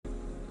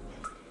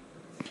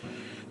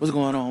What's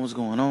going on? What's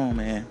going on,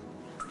 man?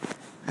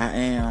 I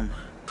am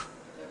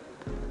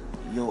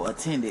your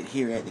attendant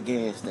here at the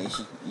gas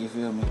station. You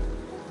feel me?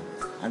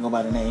 I go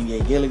by the name Ye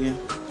Gilligan.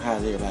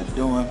 How's everybody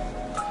doing?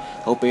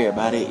 Hope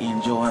everybody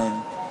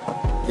enjoying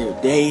their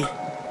day.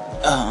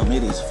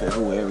 It is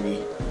February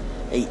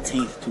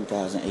 18th,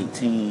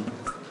 2018.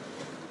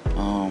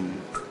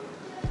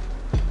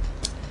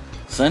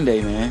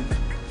 Sunday, man.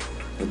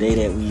 The day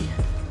that we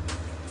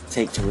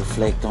take to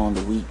reflect on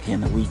the week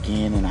and the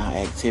weekend and our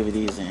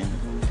activities and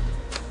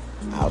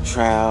our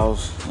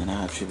trials and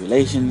our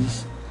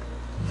tribulations,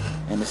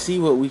 and to see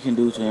what we can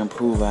do to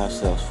improve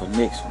ourselves for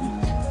next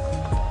week.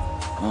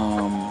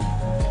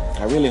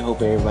 I really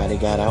hope everybody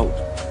got out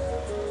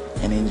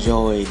and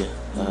enjoyed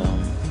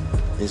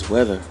this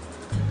weather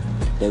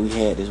that we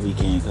had this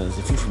weekend, because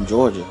if you're from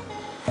Georgia,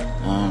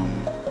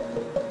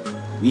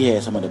 we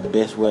had some of the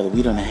best weather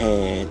we done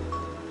had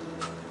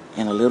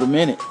in a little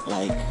minute.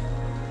 Like,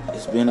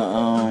 it's been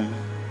a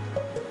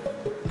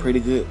pretty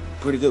good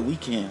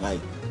weekend. Like,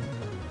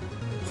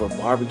 for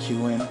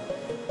barbecuing,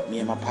 me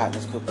and my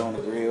partners cooked on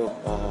the grill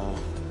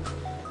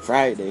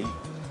Friday,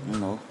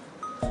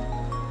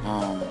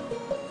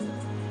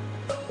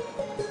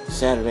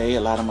 Saturday,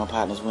 a lot of my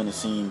partners went and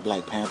seen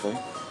Black Panther.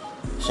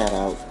 Shout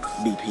out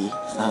BP.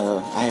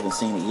 I haven't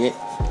seen it yet,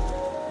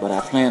 but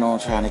I plan on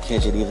trying to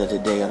catch it either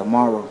today or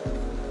tomorrow.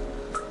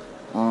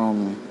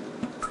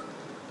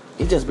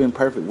 It's just been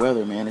perfect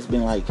weather, man. It's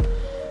been like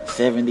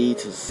 70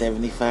 to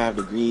 75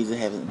 degrees. It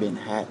hasn't been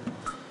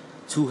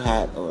too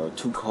hot or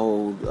too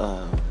cold.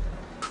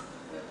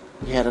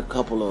 We had a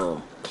couple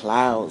of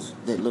clouds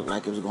that looked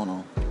like it was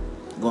gonna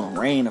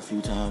rain a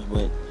few times,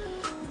 but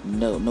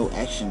no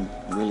action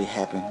really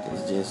happened.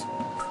 It's just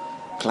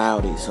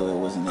cloudy, so it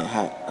wasn't that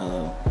hot.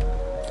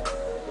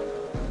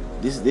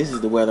 This is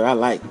the weather I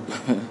like.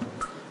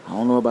 I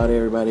don't know about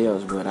everybody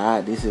else, but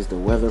this is the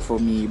weather for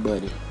me,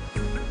 buddy.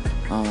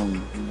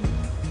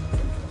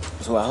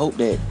 So I hope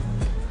that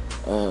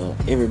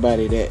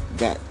everybody that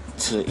got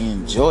to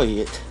enjoy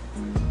it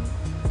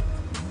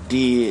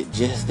did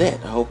just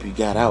that. I hope you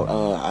got out.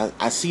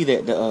 I see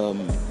that the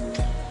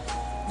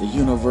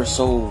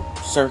Universal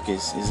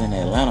Circus is in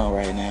Atlanta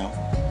right now.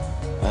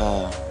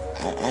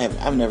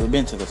 I've never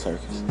been to the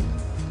circus,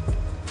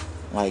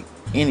 like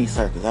any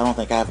circus. I don't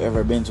think I've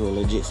ever been to a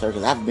legit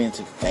circus. I've been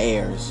to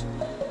fairs.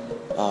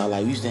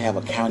 Like, we used to have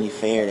a county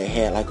fair that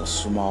had like a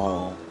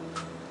small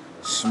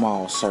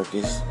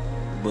circus,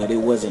 but it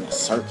wasn't a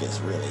circus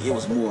really. It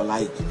was more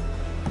like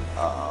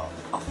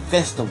a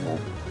festival.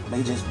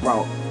 They just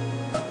brought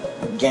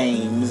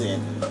games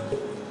and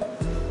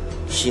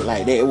shit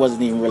like that. It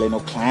wasn't even really no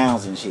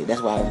clowns and shit.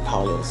 That's why I don't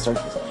call it a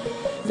circus.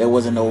 There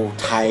wasn't no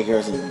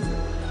tigers and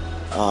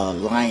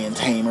lion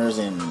tamers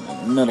and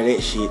none of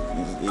that shit.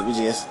 It was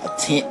just a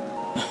tent.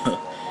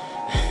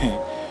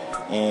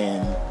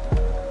 And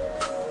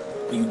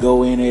you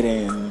go in it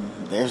and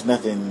there's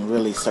nothing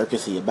really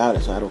circusy about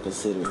it, so I don't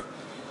consider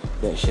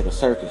that shit a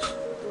circus.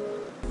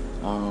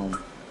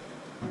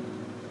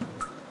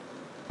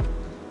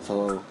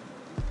 So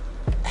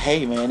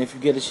hey, man, if you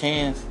get a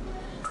chance,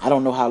 I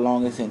don't know how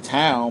long it's in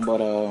town, but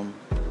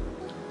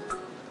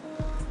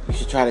you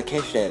should try to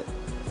catch the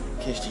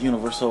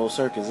Universal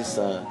Circus. It's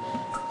a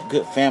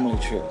good family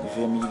trip. You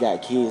feel me? You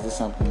got kids. It's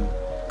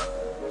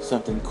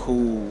something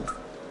cool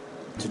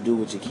to do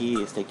with your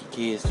kids. Take your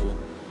kids to.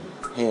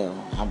 Hell,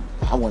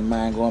 I wouldn't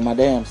mind going my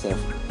damn self.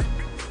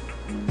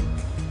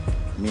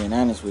 Being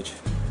honest with you.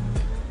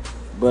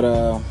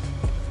 But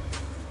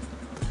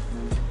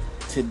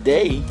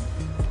today,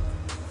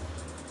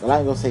 well, I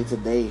ain't gonna say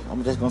today.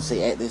 I'm just gonna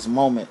say at this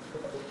moment.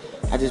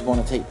 I just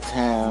want to take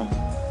time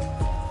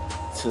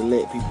to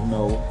let people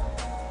know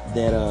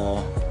that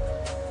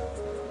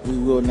we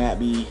will not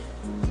be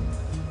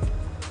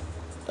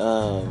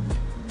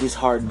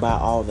disheartened by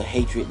all the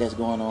hatred that's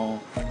going on.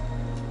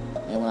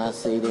 And when I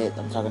say that,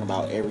 I'm talking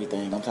about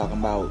everything. I'm talking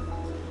about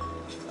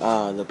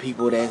the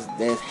people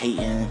that's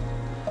hating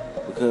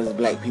because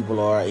black people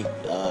are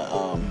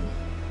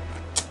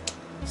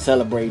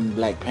celebrating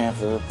Black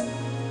Panther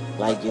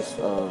like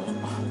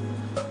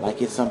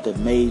it's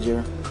something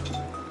major.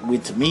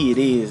 To me, it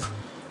is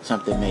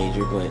something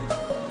major, but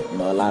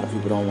a lot of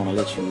people don't want to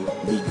let you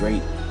be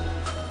great.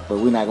 But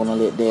we're not gonna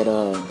let that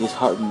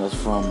dishearten us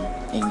from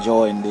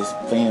enjoying this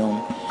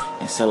film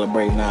and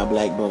celebrating our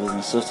black brothers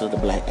and sisters, the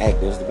black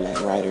actors, the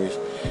black writers,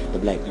 the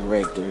black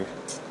director.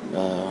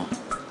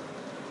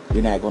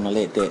 We're not gonna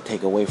let that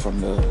take away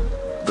from the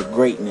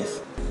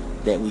greatness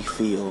that we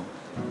feel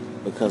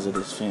because of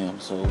this film.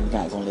 So we're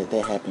not gonna let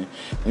that happen.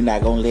 We're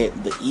not gonna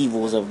let the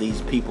evils of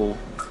these people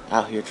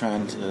out here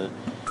trying to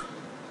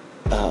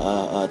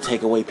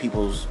take away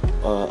people's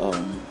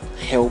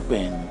help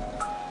and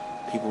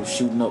people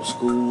shooting up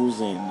schools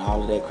and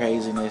all of that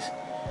craziness.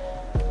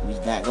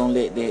 We're not gonna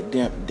let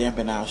that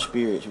dampen our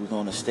spirits. We're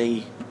gonna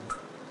stay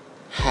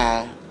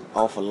high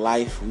off of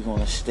life. We're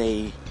gonna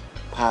stay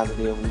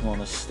positive. We're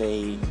gonna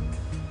stay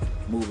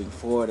moving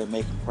forward and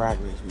making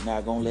progress. We're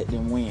not gonna let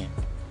them win,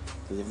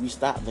 because if we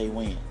stop, they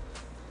win.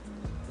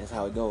 That's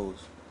how it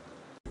goes.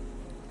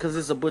 because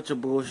it's a bunch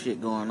of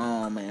bullshit going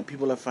on, man.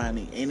 People are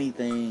finding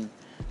anything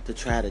to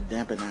try to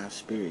dampen our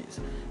spirits.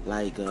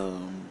 Like, there's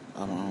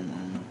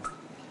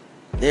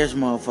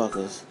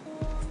motherfuckers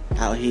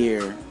out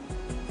here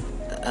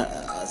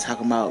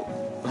talking about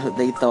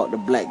they thought the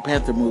Black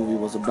Panther movie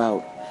was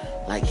about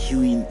like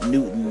Huey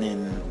Newton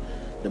and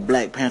the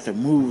Black Panther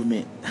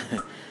movement.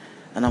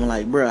 And I'm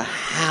like, bruh,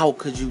 how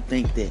could you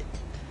think that?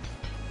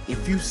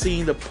 If you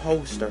seen the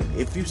poster,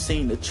 if you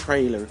seen the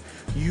trailer,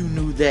 you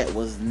knew that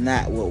was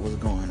not what was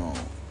going on.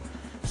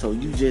 So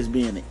you just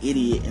being an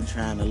idiot and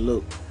trying to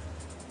look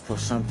for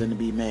something to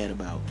be mad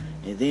about.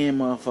 And then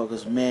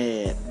motherfuckers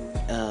mad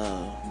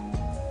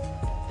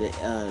the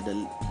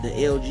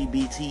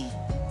LGBT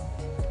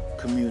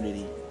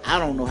community. I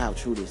don't know how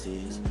true this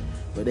is,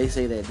 but they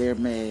say that they're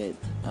mad.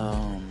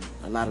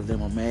 A lot of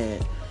them are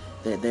mad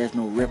that there's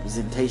no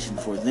representation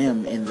for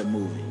them in the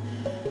movie.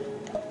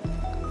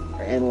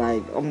 And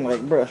like, I'm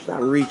like, bro,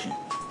 stop reaching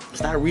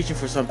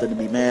for something to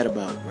be mad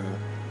about, bro.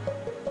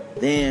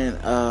 Then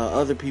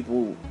other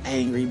people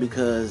angry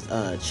because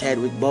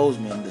Chadwick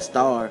Boseman, the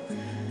star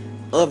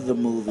of the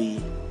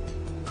movie,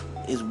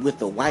 is with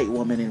a white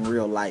woman in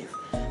real life.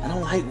 And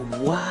I'm like,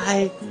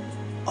 why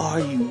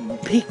are you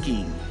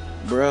picking,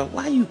 bro?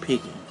 Why are you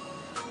picking?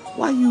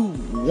 Why do you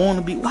want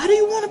to be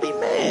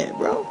mad,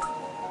 bro?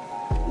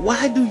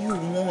 Why do you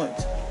want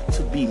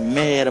to be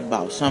mad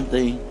about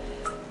something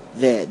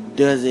that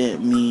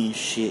doesn't mean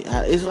shit?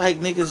 It's like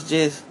niggas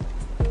just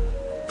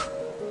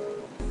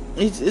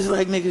it's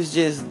like niggas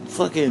just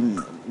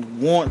fucking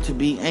want to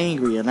be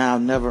angry, and I'll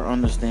never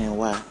understand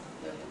why.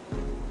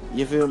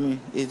 You feel me?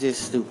 It's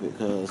just stupid,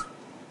 cause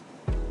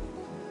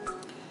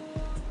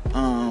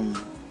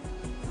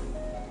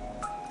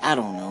I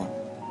don't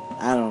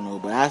know,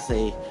 but I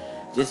say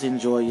just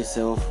enjoy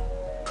yourself.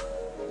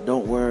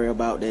 Don't worry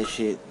about that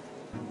shit.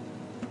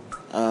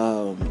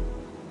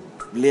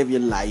 Live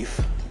your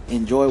life.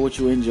 Enjoy what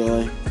you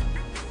enjoy.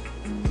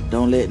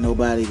 Don't let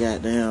nobody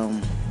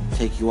goddamn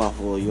take you off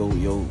of your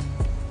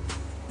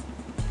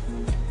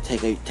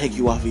take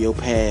you off of your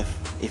path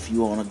if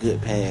you on a good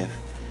path.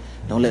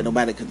 Don't let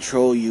nobody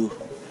control you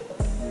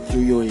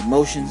through your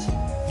emotions,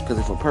 because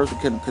if a person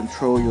can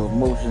control your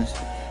emotions,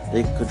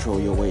 they can control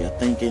your way of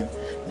thinking.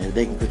 And if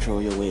they can control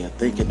your way of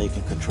thinking, they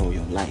can control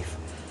your life.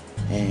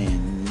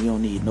 And you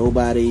don't need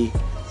nobody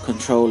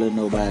controlling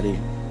nobody,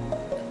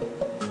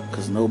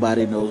 because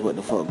nobody knows what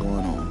the fuck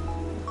going on.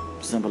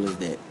 Simple as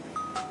that.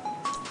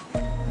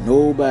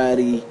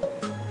 Nobody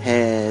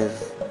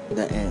has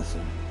the answer.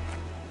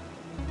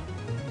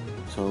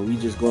 So we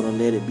just gonna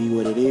let it be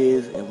what it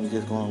is, and we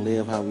just gonna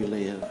live how we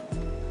live.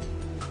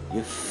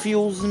 You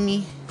feels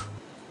me?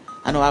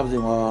 I know I was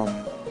in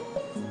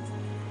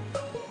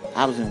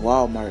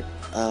Walmart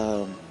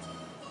the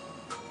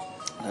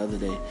other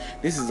day.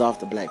 This is off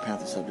the Black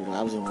Panther subject.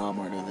 I was in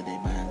Walmart the other day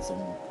buying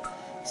some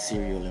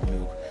cereal and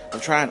milk. I'm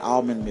trying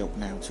almond milk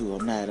now too.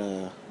 I'm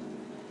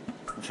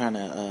trying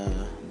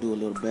to do a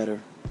little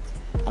better.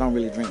 I don't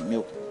really drink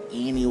milk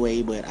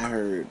anyway, but I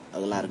heard a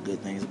lot of good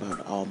things about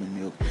the almond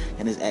milk,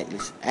 and it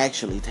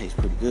actually tastes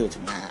pretty good to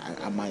me. I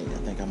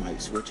think I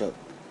might switch up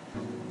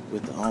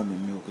with the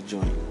almond milk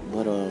joint.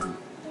 But I'm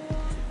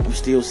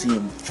still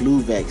seeing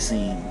flu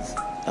vaccines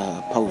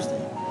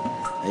posting.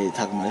 They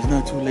talking about it's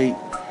not too late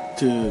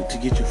to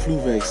get your flu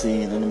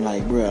vaccine, and I'm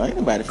like, bro, ain't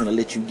nobody finna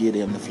let you get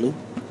them the flu,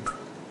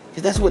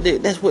 cause that's what they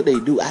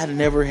do. I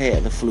never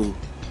had the flu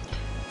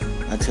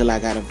until I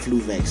got a flu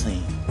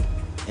vaccine.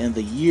 And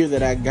the year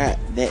that I got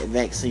that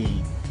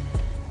vaccine,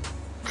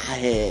 I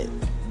had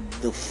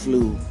the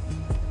flu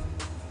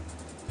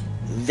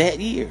that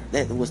year.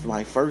 That was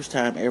my first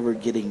time ever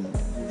getting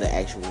the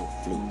actual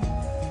flu.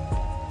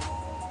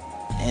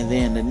 And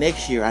then the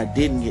next year I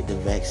didn't get the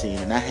vaccine,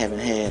 and I haven't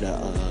had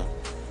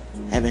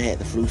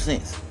the flu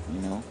since. You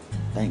know,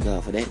 thank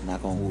God for that.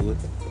 Knock on wood.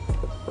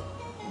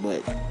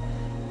 But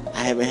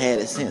I haven't had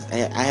it since.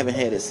 I haven't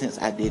had it since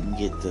I didn't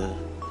get the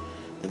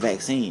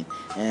vaccine.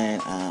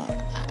 And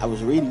I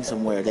was reading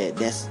somewhere that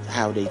that's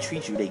how they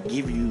treat you. They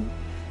give you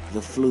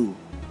the flu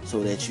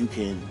so that you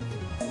can,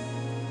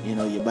 you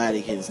know, your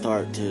body can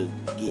start to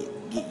get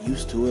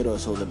used to it, or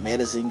so the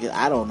medicine can,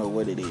 I don't know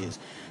what it is,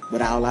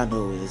 but all I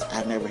know is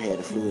I never had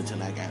the flu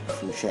until I got the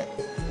flu shot.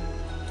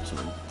 So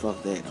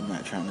fuck that. I'm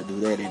not trying to do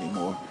that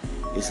anymore.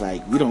 It's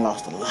like we done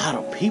lost a lot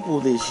of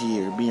people this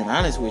year, being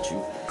honest with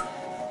you.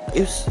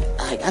 It's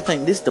like, I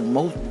think this is the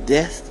most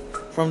deaths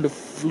from the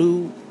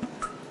flu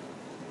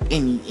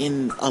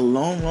in a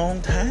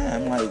long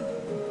time. Like,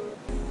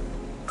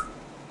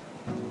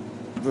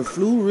 the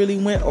flu really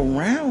went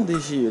around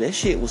this year. That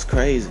shit was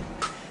crazy,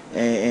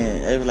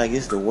 and it was like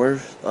it's the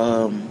worst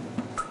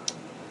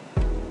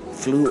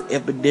flu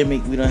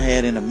epidemic we done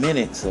had in a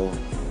minute. So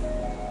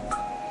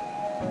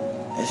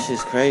that's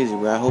just crazy,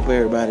 bro. I hope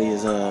everybody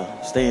is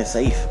staying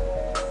safe.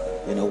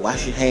 You know,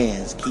 wash your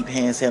hands, keep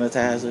hand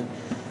sanitizer.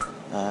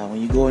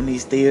 When you go in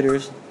these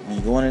theaters, and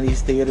you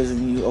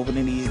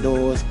opening these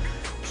doors,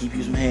 keep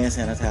you some hand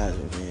sanitizer,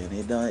 man.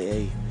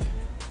 Hey,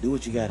 do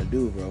what you gotta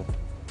do, bro.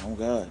 Oh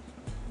God.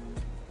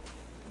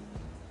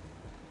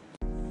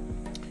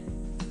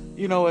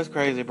 You know what's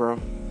crazy, bro?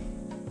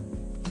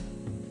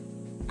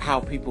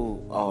 How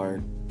people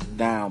are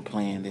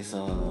downplaying this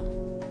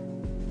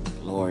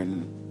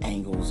Lauren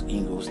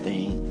Ingalls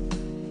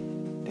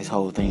thing. This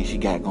whole thing she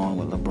got going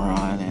with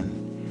LeBron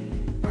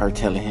and her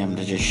telling him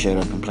to just shut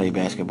up and play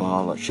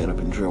basketball or shut up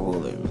and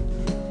dribble,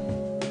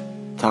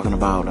 and talking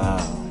about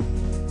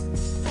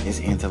his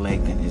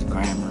intellect and his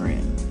grammar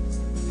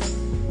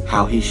and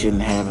how he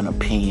shouldn't have an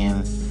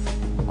opinion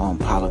on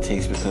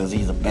politics because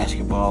he's a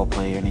basketball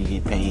player and he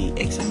get paid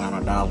X amount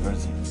of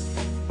dollars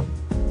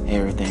and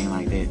everything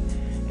like that.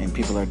 And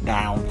people are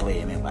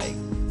downplaying it like,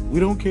 we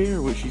don't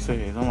care what she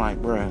says. I'm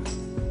like, bruh,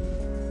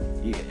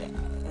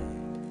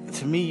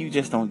 to me, you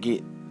just don't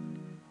get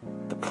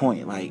the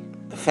point. Like,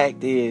 the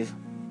fact is,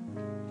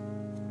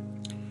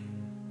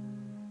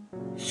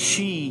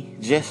 she,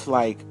 just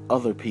like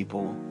other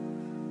people,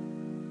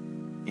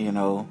 you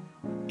know,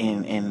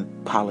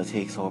 in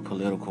politics or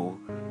political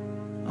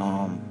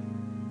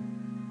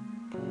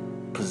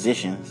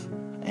positions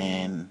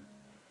and,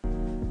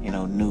 you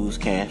know,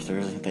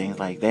 newscasters and things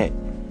like that,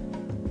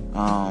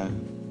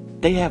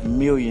 they have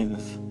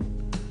millions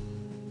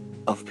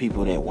of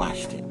people that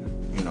watched it.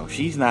 You know,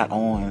 she's not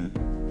on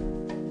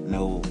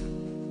no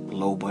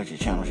low budget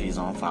channel. She's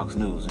on Fox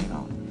News, you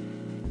know.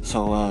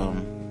 So,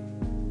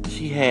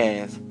 she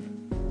has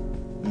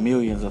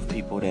millions of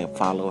people that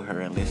follow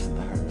her and listen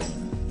to her and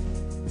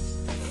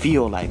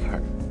feel like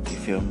her. You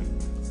feel me?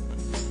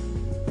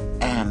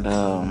 And,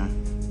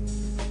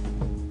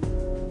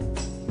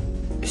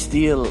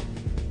 still,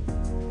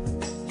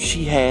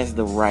 she has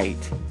the right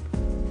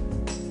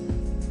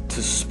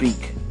to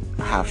speak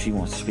how she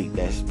wants to speak.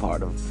 That's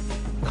part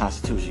of the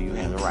Constitution. You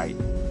have the right.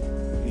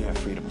 You have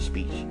freedom of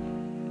speech.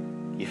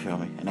 You feel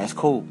me? And that's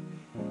cool.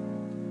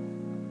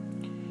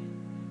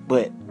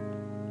 But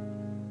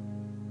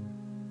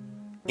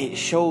it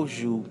shows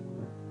you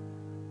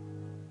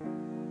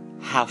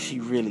how she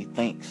really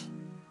thinks.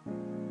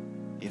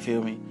 You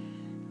feel me?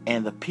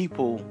 And the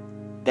people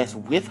that's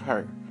with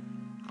her,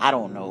 I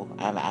don't know.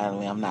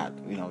 I'm not,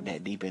 you know,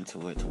 that deep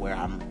into it to where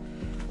I'm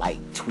like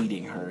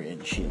tweeting her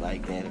and shit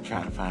like that and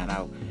trying to find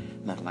out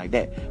nothing like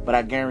that. But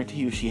I guarantee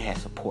you she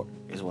has support,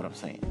 is what I'm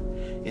saying.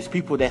 It's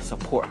people that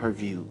support her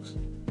views.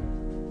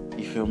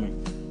 You feel me?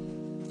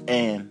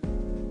 And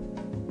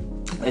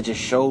it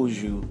just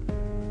shows you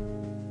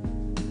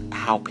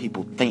how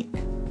people think.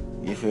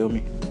 You feel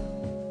me?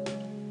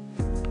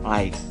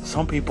 Like,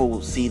 some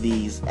people see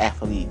these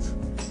athletes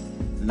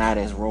not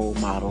as role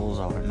models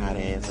or not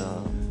as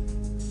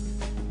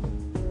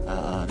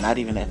not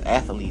even as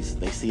athletes.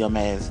 They see them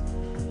as,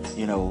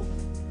 you know,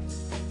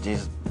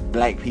 just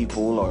black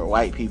people or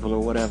white people or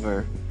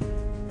whatever,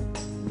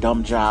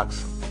 dumb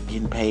jocks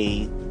getting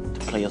paid to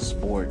play a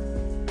sport.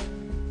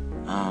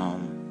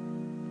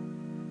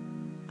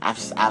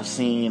 I've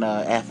seen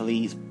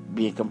athletes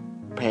being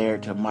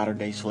compared to modern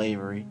day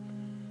slavery.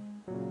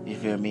 You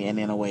feel me? And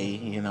in a way,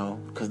 you know,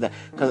 because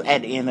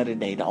at the end of the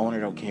day, the owner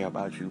don't care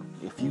about you.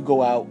 If you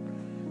go out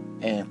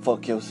and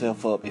fuck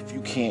yourself up, if you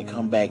can't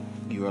come back,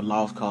 you're a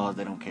lost cause.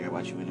 They don't care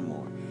about you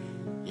anymore.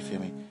 You feel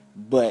me?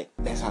 But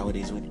that's how it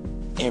is with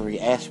every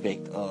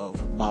aspect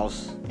of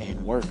boss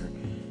and worker.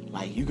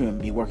 Like, you can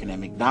be working at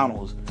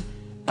McDonald's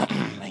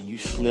and you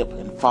slip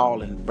and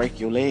fall and break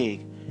your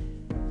leg.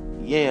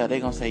 Yeah, they're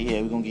gonna say,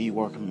 yeah, we're gonna give you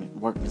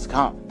workman's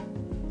comp.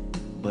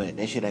 But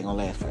that shit ain't gonna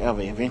last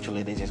forever.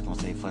 Eventually, they're just gonna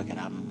say, fuck it,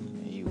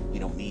 we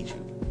don't need you.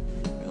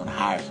 We're gonna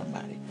hire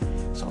somebody.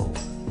 So,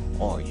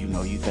 or, you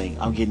know, you think,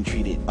 I'm getting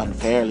treated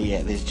unfairly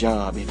at this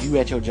job. If you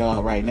at your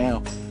job right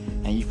now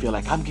and you feel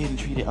like, I'm getting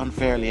treated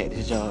unfairly at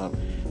this job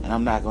and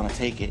I'm not gonna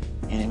take it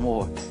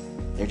anymore,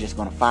 they're just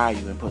gonna fire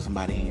you and put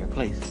somebody in your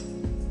place.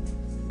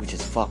 Which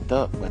is fucked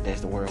up, but that's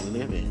the world we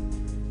live in.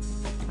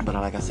 But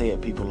like I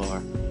said, people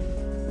are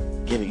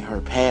giving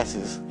her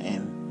passes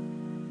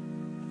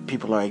and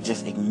people are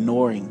just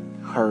ignoring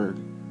her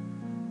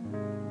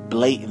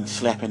blatant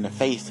slap in the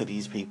face to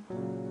these people.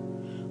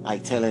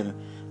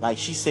 Like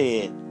she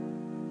said,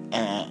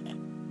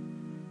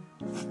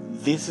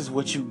 this is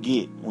what you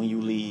get when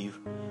you leave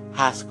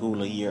high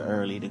school a year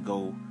early to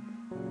go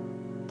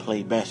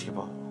play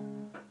basketball.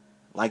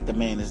 Like, the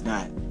man is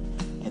not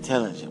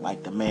intelligent.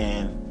 Like, the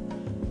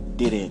man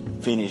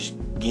didn't finish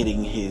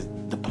getting his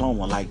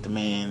diploma. Like, the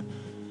man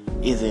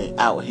isn't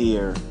out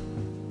here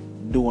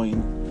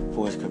doing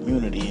for his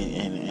community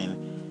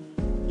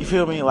and you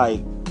feel me?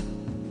 Like,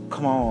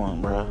 come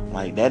on, bro.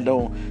 Like, that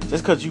don't,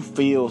 just because you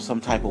feel some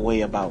type of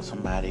way about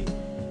somebody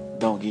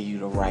don't give you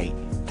the right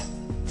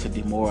to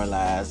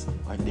demoralize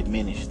or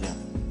diminish them.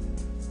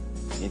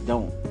 It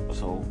don't.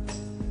 So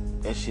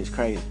that shit's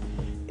crazy.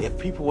 If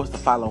people was to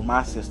follow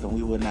my system,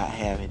 we would not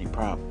have any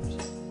problems.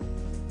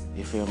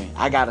 You feel me?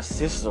 I got a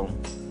system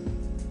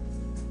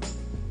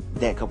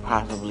that could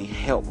possibly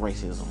help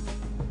racism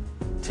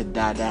to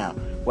die down.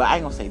 Well, I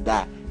ain't gonna say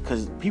die,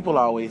 because people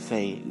always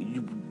say,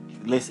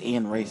 let's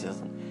end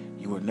racism.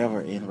 You will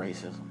never end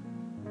racism.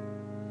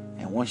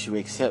 And once you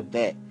accept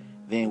that,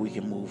 then we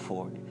can move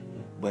forward.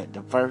 But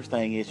the first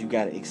thing is, you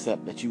gotta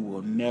accept that you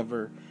will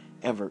never,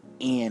 ever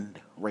end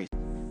racism.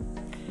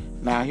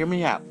 Now, hear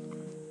me out.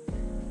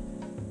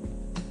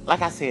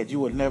 Like I said, you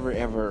will never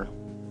ever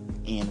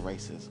end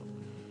racism.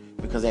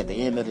 Because at the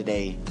end of the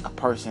day, a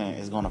person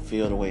is going to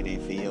feel the way they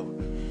feel,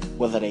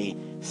 whether they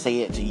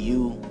say it to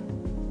you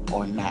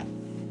or not.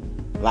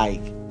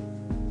 Like,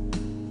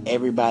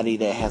 everybody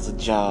that has a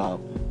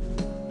job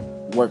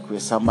work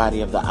with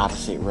somebody of the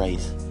opposite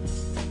race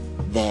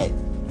that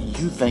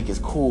you think is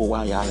cool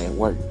while y'all at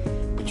work,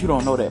 but you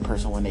don't know that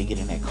person when they get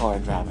in that car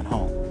and driving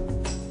home.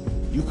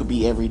 You could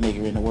be every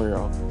nigger in the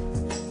world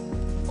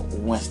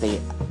once they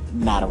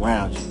not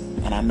around you.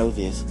 And I know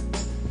this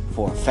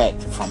for a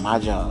fact from my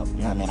job. You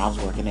know what I mean? I was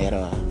working at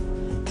a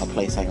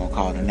place, I ain't gonna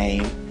call the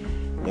name,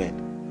 but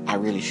I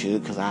really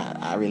should, because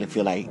I really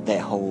feel like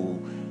that whole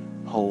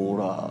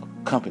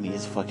company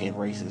is fucking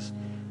racist.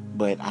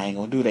 But I ain't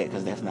gonna do that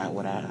because that's not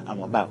what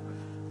I'm about.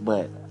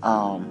 But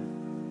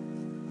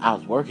I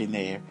was working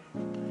there,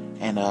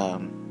 and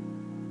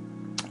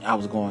I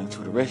was going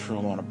to the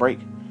restroom on a break.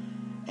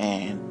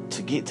 And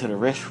to get to the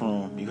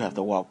restroom, you have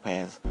to walk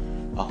past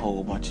a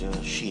whole bunch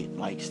of shit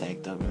like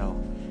stacked up, you know.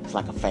 It's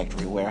like a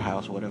factory,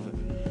 warehouse, whatever.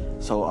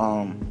 So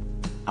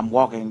I'm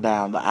walking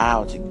down the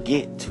aisle to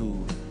get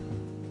to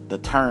the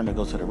turn to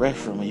go to the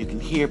restroom, and you can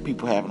hear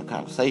people having a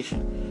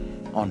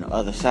conversation on the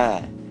other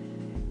side.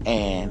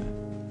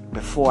 And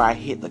before I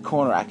hit the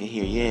corner, I could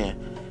hear, yeah,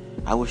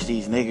 I wish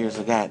these niggers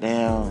would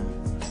goddamn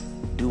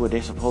do what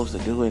they're supposed to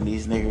do, and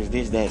these niggers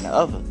this, that, and the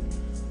other.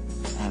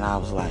 And I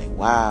was like,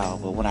 wow.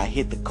 But when I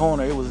hit the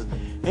corner, it was,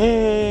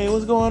 hey,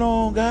 what's going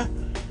on, guy?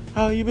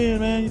 How you been,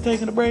 man? You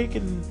taking a break?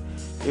 And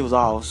it was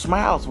all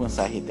smiles once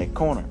I hit that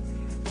corner.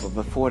 But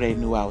before they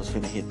knew I was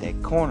finna hit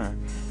that corner,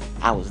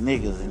 I was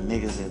niggas, and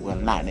niggas, well,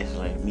 not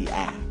necessarily me,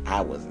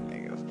 I wasn't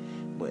niggas,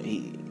 but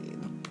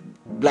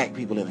black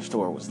people in the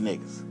store was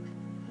niggas.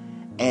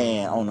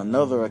 And on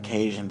another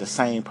occasion, the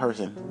same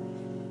person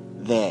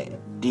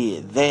that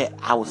did that,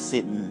 I was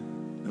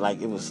sitting, like,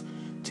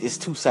 it's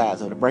two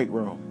sides of the break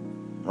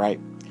room, right?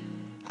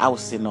 I was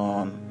sitting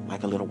on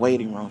like a little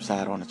waiting room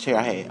side on a chair.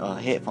 I had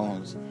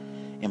headphones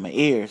in my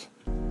ears,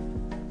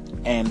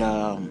 and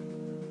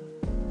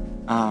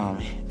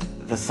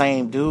the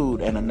same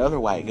dude and another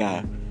white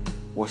guy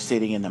were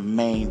sitting in the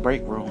main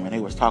break room, and they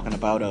was talking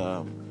about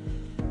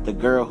the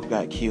girl who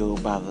got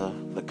killed by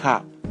the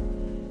cop,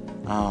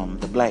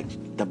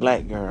 the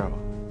black girl.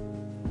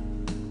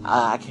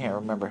 I can't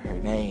remember her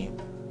name,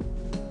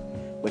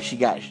 but she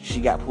got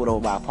pulled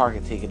over by a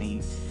parking ticket. And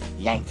he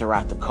yanked her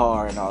out the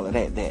car and all of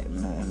that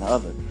and the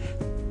other.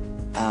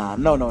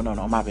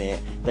 No, my bad.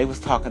 They was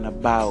talking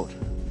about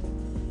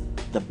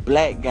the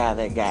black guy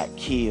that got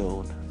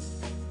killed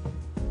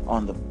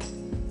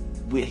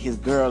with his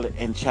girl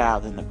and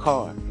child in the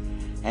car,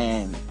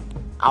 and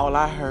all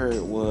I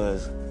heard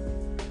was,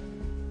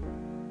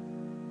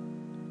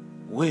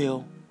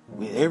 well,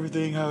 with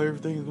how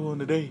everything's going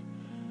today,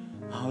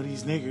 all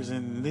these niggers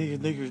and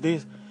niggers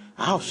this,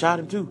 I'll shot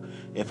him too.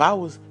 If I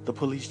was the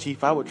police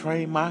chief, I would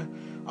train my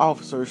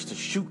officers to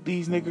shoot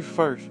these niggers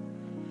first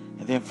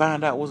and then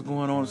find out what's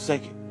going on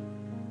second.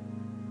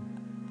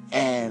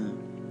 And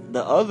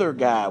the other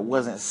guy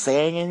wasn't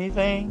saying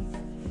anything,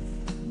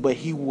 but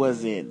he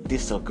wasn't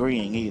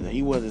disagreeing either.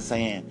 He wasn't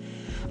saying,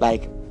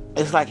 like,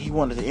 it's like he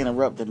wanted to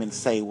interrupt him and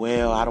say,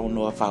 well, I don't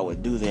know if I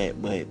would do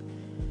that, but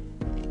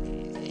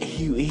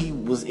he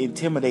was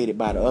intimidated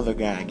by the other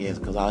guy, I guess,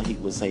 because all he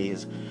would say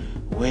is,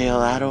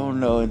 well, I don't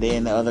know. And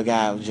then the other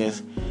guy would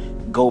just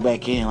go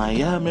back in like,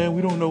 yeah, man,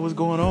 we don't know what's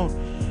going on.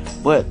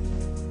 But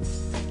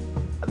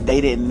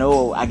they didn't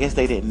know, I guess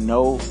they didn't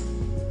know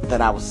that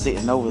I was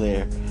sitting over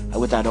there,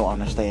 which I don't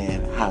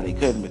understand how they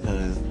couldn't,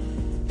 because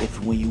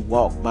when you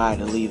walk by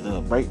to leave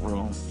the break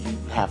room, you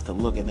have to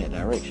look in that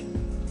direction.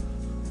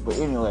 But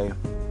anyway,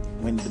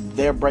 when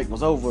their break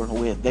was over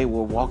with, they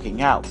were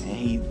walking out, and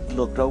he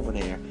looked over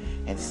there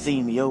and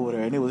seen me over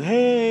there, and it was,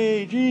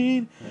 hey,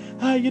 Gene,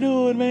 how you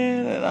doing,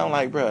 man? And I'm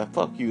like, bro,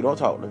 fuck you, don't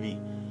talk to me.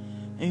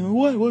 And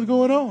what's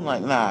going on?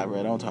 Like, nah,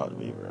 bro, don't talk to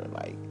me, bro.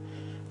 Like,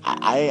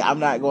 I'm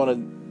not gonna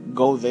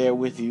go there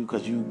with you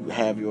because you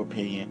have your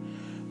opinion,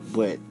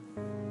 but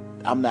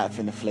I'm not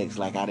finna flex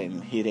like I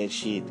didn't hear that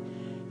shit,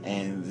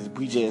 and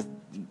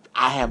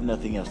I have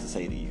nothing else to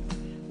say to you.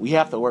 We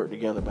have to work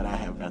together, but I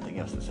have nothing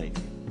else to say to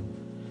you.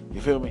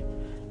 You feel me?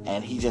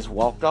 And he just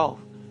walked off.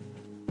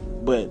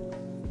 But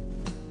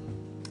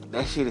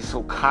that shit is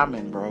so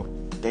common, bro.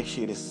 That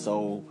shit is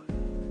so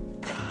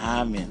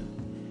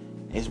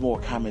common. It's more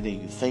common than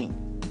you think.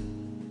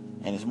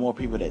 And it's more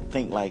people that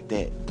think like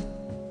that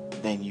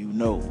than you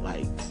know.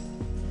 Like,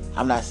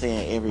 I'm not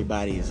saying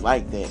everybody is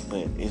like that,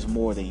 but it's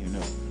more than you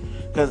know.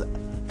 Because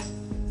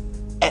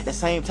at the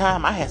same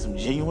time, I had some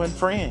genuine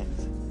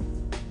friends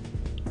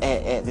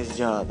at this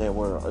job that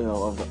were, you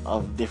know,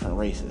 of different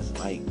races,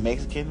 like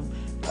Mexican,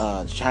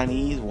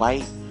 Chinese,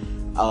 white,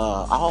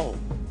 all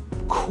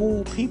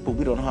cool people.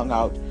 We done hung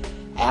out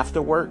after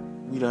work.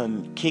 We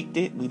done kicked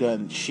it. We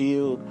done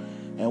chilled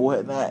and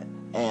whatnot.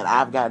 And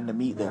I've gotten to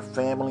meet their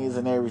families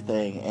and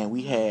everything. And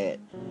we had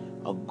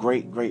a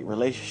great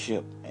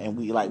relationship. And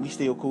we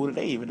still cool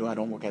today, even though I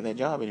don't work at that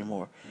job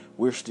anymore.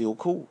 We're still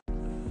cool.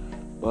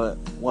 But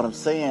what I'm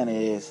saying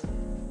is,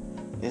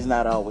 it's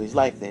not always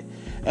like that.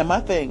 And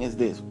my thing is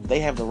this: they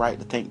have the right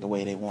to think the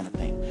way they want to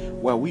think.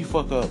 Where we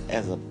fuck up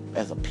as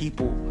a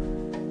people,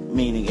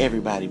 meaning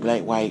everybody,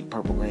 black, white,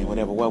 purple, green,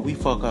 whatever. Where we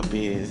fuck up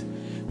is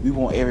we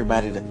want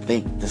everybody to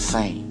think the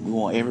same. We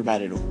want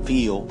everybody to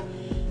feel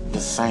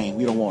the same.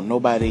 We don't want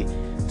nobody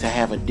to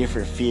have a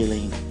different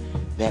feeling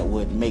that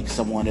would make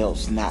someone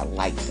else not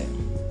like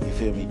them. You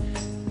feel me?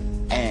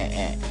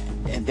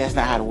 And that's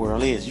not how the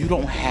world is. You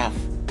don't have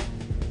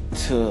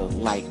to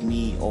like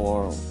me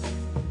or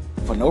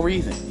for no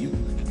reason. You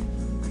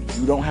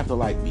don't have to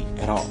like me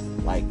at all.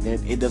 Like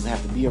that, it doesn't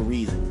have to be a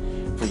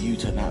reason for you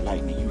to not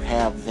like me. You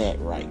have that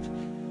right.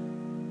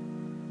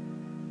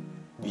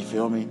 You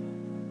feel me?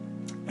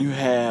 You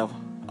have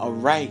a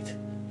right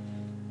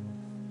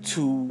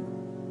to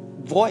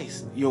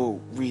voice your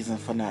reason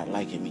for not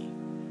liking me.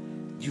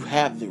 You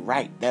have the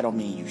right. That don't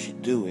mean you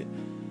should do it,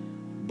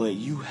 but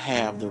you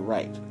have the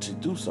right to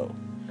do so.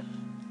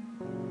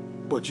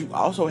 But you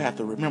also have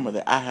to remember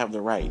that I have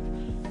the right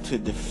to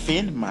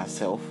defend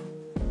myself,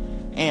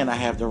 and I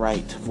have the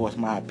right to voice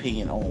my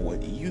opinion on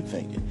what you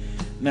thinking.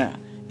 Now,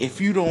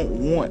 if you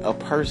don't want a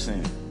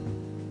person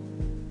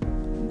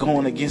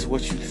going against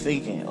what you're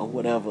thinking or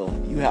whatever,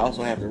 you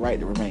also have the right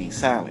to remain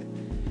silent.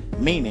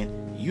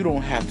 Meaning, you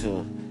don't have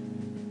to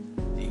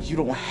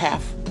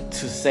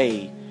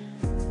say,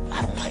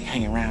 I don't like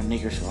hanging around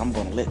niggers, so I'm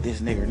going to let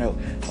this nigger know.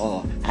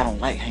 Or I don't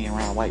like hanging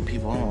around white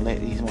people, I'm going to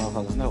let these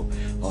motherfuckers know.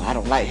 Or I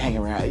don't like hanging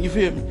around. You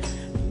feel me?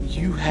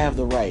 You have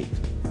the right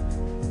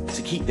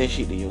to keep that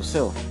shit to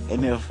yourself.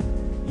 And if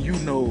you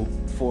know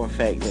for a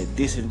fact that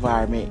this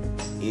environment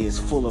is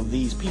full of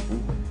these people,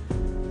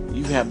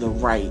 you have the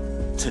right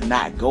to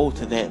not go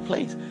to that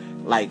place.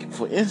 Like,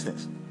 for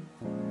instance,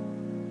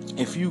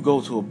 if you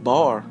go to a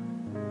bar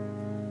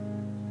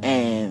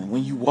and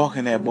when you walk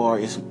in that bar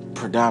it's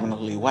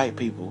predominantly white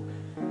people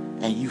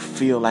and you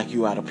feel like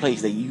you're out of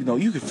place, that you know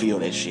you can feel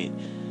that shit.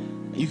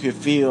 You can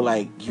feel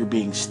like you're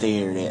being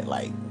stared at,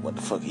 like, what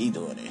the fuck he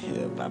doing in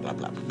here, blah blah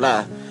blah blah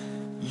blah.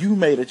 You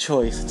made a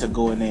choice to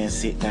go in there and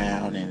sit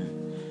down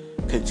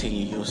and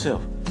continue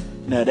yourself.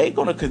 Now they're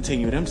gonna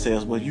continue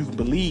themselves, but you can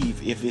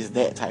believe if it's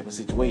that type of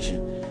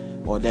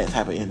situation or that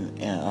type of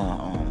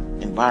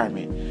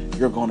environment,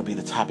 you're going to be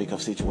the topic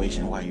of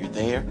situation while you're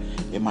there.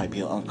 It might be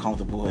an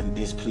uncomfortable and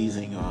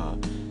displeasing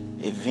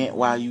event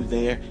while you're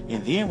there,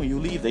 and then when you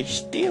leave, they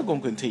still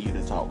gonna continue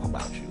to talk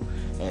about you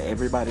and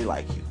everybody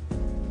like you.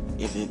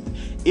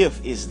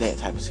 If it's that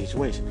type of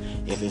situation.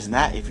 If it's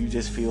not, if you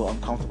just feel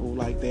uncomfortable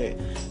like that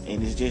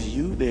and it's just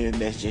you, then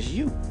that's just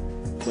you.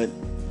 But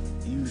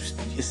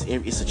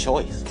it's a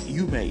choice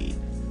you made.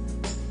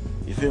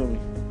 You feel me?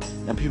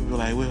 Now people be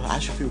like, well, I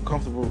should feel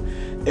comfortable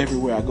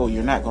everywhere I go.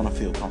 You're not going to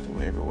feel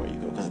comfortable everywhere you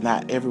go, because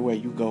not everywhere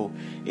you go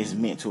is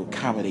meant to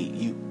accommodate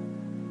you.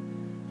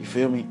 You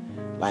feel me?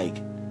 Like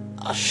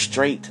a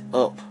straight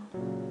up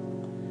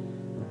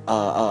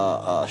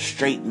a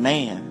straight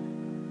man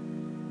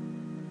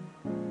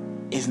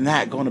is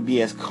not going to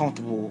be as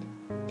comfortable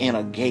in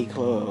a gay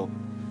club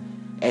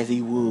as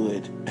he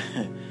would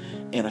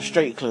in a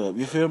straight club.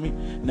 You feel me?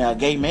 Now a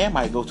gay man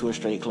might go to a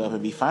straight club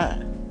and be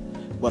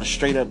fine, but a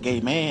straight up gay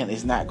man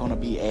is not going to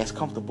be as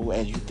comfortable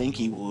as you think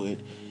he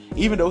would.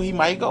 Even though he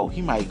might go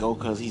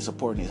because he's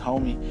supporting his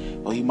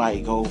homie, or he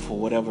might go for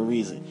whatever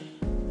reason,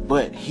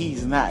 but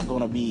he's not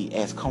going to be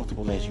as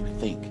comfortable as you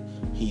think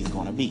he's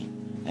going to be.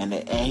 And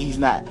he's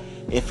not,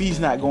 if he's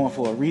not going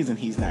for a reason,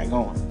 he's not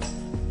going.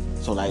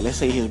 So like, let's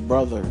say his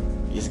brother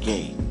is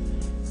gay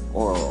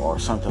or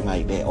something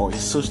like that, or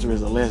his sister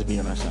is a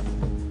lesbian or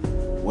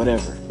something,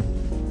 whatever.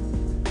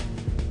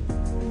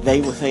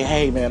 They would say,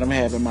 hey man, I'm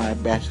having my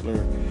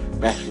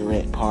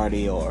bachelorette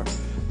party or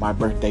my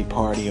birthday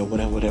party or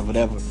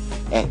whatever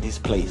at this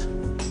place.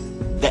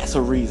 That's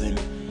a reason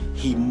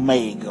he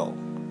may go.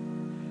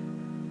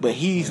 But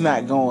he's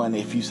not going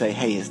if you say,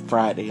 hey, it's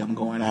Friday, I'm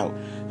going out,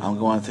 I'm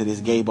going to this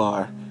gay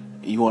bar,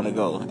 you want to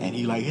go? And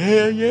he like,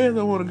 hell yes,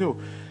 I want to go.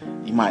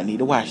 You might need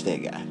to watch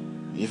that guy.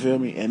 You feel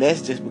me? And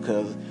that's just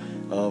because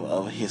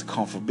of his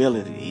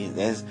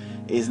comfortability.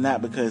 It's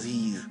not because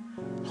he's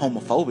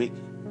homophobic.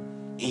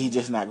 He's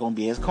just not going to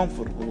be as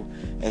comfortable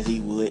as he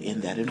would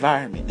in that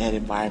environment. That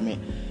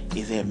environment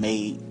is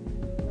made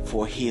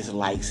for his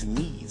likes and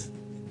needs.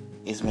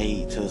 It's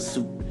made to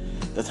suit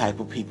the type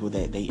of people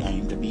that they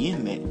aim to be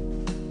in there.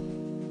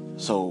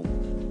 So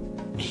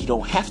he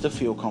don't have to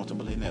feel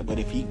comfortable in there. But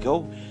if he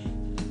go,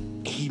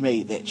 he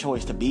made that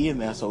choice to be in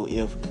there. So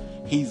if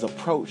he's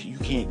approached, you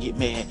can't get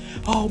mad.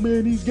 Oh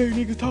man, these gay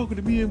niggas talking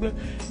to me and blah.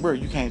 Bro,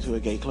 you came to a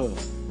gay club.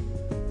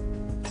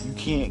 You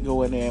can't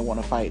go in there and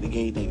want to fight the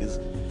gay niggas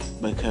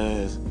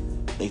because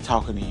they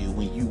talking to you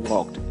when you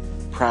walked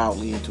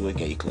proudly into a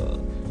gay club.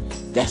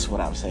 That's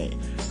what I'm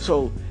saying.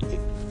 So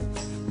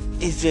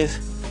it's just,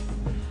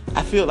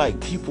 I feel like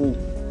people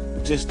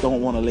just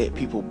don't want to let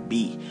people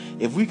be.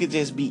 If we could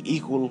just be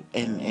equal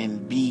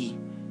and be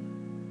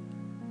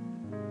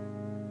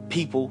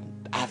people,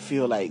 I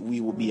feel like we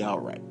will be all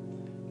right.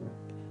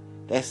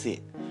 That's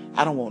it.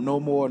 I don't want no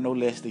more, no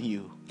less than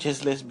you.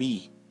 Just let's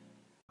be.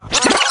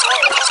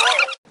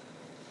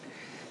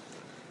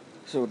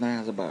 So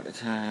now's about the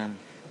time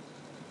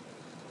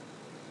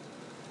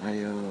I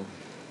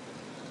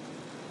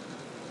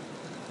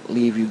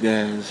leave you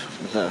guys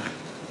with a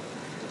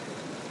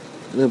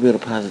little bit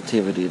of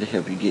positivity to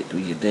help you get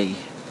through your day.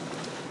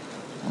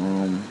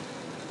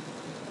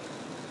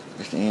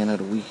 It's the end of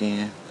the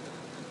weekend.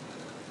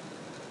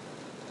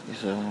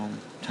 It's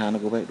time to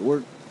go back to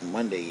work.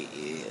 Monday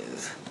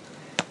is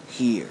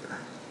here.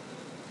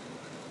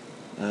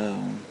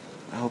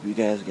 I hope you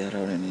guys got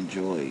out and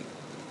enjoyed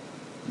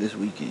this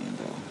weekend,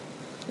 though.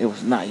 It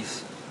was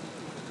nice.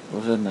 It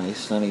was a nice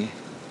sunny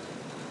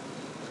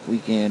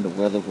weekend. The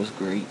weather was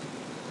great.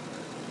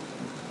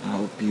 I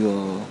hope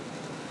you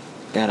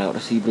got out to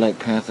see Black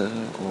Panther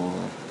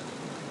or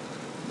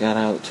got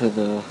out to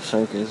the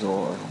circus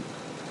or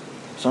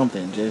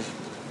something. Just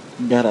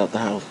got out the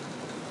house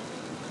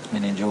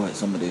and enjoyed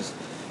some of this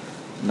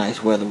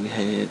nice weather we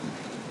had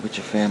with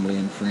your family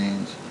and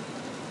friends.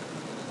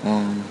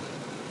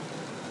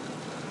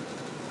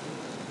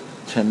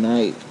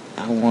 Tonight,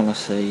 I want to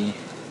say,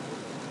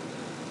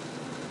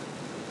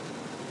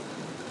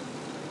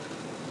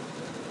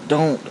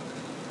 don't,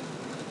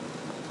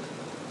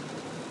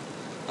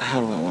 how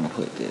do I want to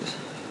put this?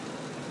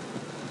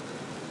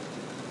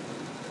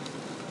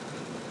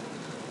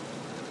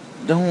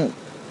 Don't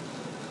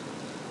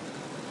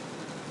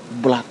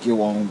block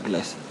your own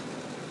blessing.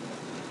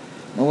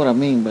 Now, what I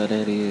mean by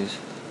that is,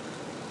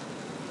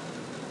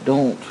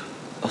 don't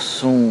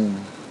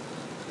assume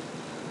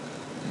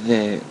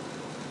that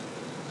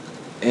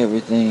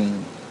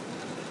everything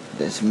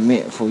that's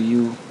meant for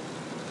you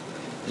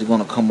is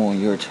going to come on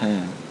your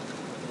time,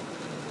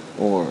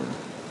 or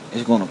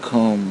it's going to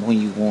come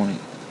when you want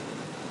it.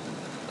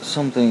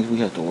 Some things we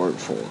have to work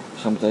for.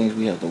 Some things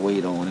we have to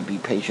wait on and be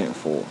patient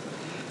for.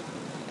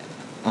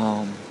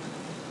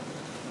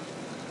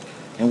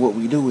 And what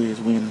we do is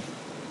when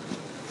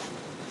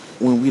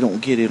we don't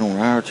get it on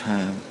our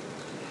time,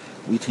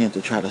 we tend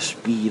to try to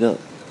speed up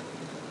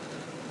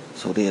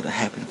so that it'll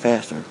happen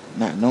faster,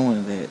 not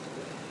knowing that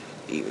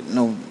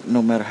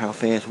no matter how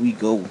fast we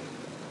go,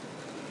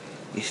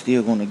 it's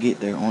still going to get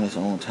there on its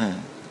own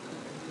time.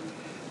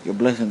 Your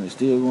blessing is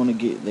still going to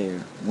get there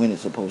when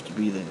it's supposed to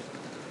be there.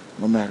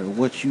 No matter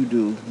what you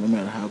do, no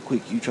matter how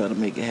quick you try to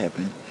make it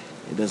happen,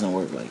 it doesn't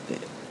work like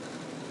that.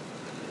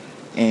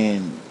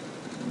 And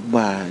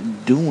by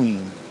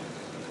doing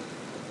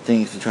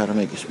things to try to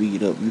make it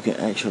speed up, you can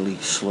actually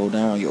slow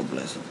down your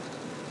blessing.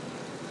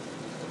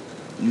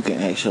 You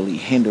can actually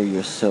hinder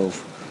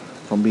yourself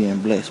from being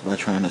blessed by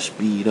trying to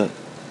speed up.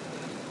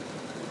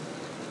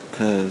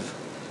 Because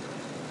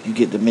you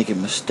get to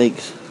making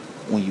mistakes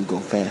when you go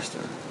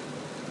faster.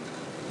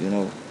 You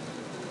know,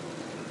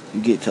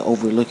 you get to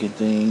overlooking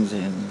things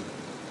and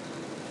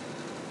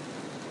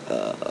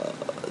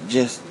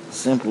just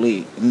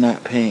simply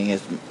not paying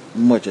as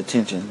much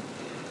attention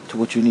to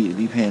what you need to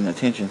be paying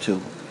attention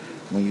to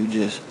when you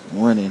just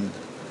running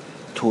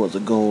towards a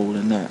goal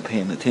and not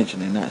paying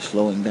attention and not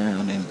slowing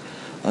down and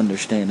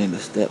understanding the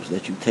steps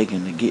that you've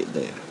taken to get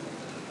there.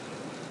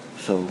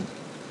 So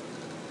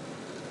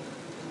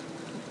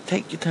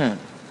take your time.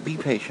 Be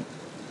patient.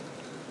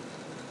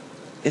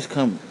 It's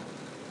coming.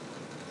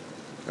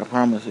 I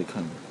promise it's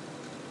coming.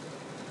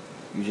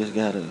 You just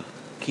gotta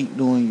keep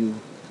doing you.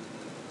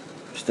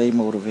 Stay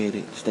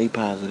motivated. Stay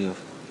positive.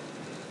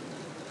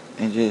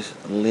 And just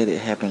let it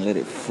happen. Let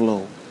it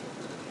flow.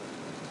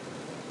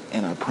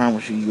 And I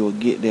promise you, you'll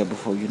get there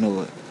before you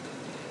know it.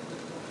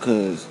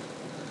 Because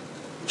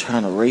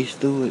trying to race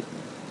through it,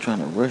 trying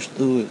to rush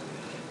through it,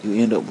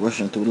 you end up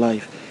rushing through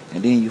life.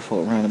 And then you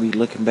fall around and be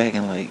looking back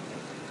and like,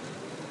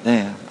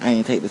 damn, I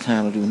ain't take the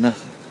time to do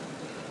nothing.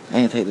 I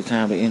ain't take the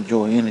time to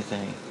enjoy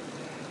anything.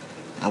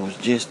 I was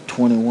just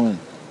 21.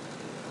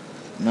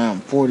 Now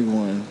I'm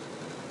 41.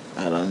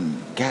 I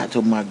done got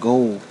to my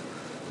goal,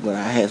 but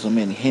I had so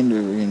many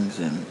hinderings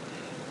and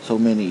so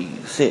many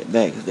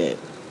setbacks that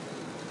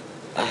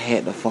I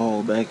had to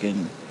fall back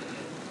and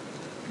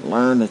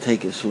learn to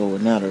take it slower.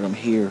 Now that I'm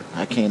here,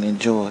 I can't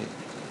enjoy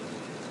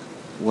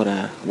what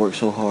I worked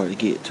so hard to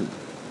get to.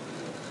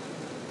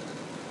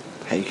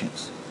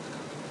 Patience.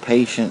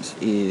 Patience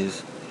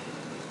is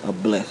a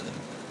blessing.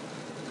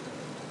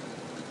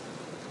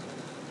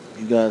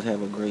 You guys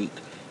have a great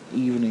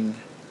evening.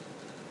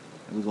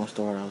 We're going to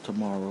start out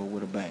tomorrow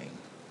with a bang.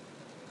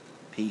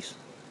 Peace.